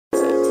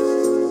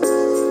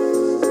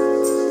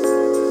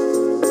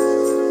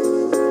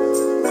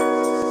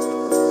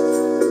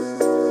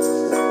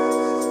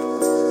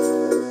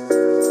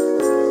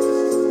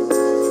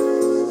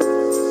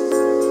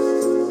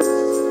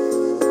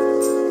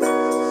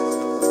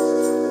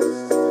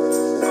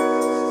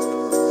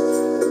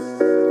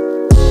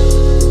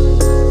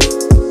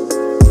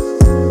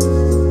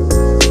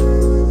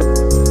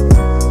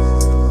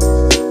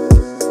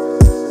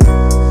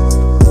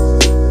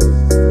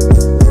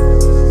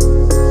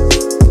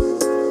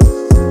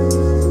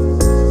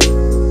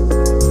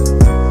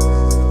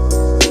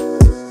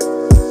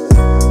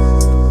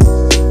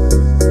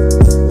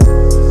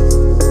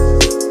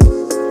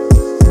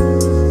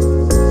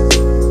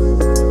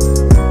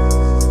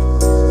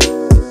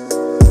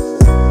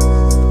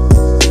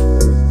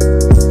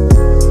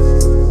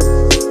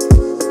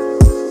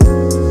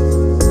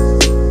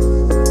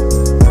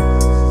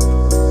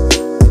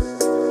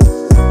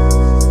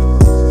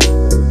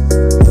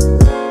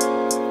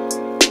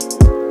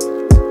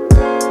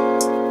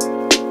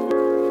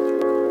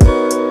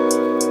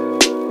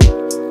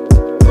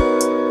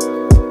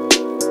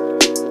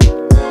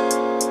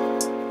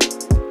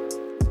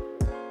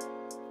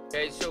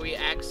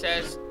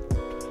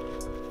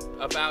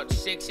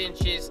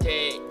inches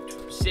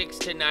to 6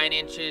 to 9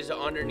 inches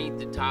underneath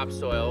the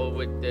topsoil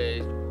with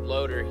the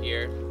loader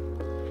here,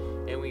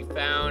 and we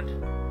found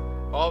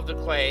all of the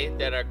clay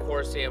that our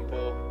core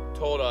sample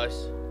told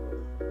us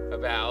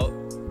about.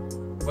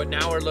 But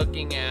now we're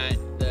looking at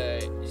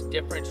the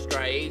different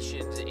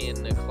striations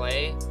in the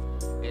clay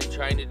and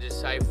trying to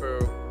decipher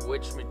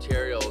which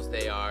materials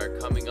they are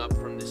coming up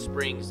from the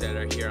springs that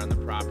are here on the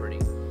property.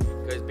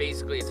 Because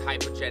basically it's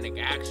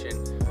hypogenic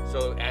action.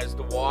 So as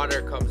the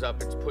water comes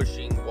up, it's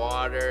pushing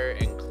water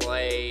and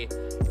clay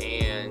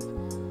and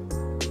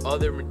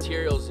other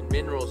materials and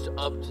minerals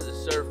up to the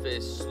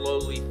surface,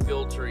 slowly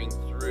filtering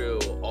through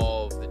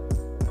all of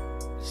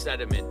the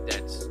sediment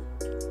that's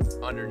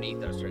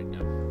underneath us right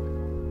now.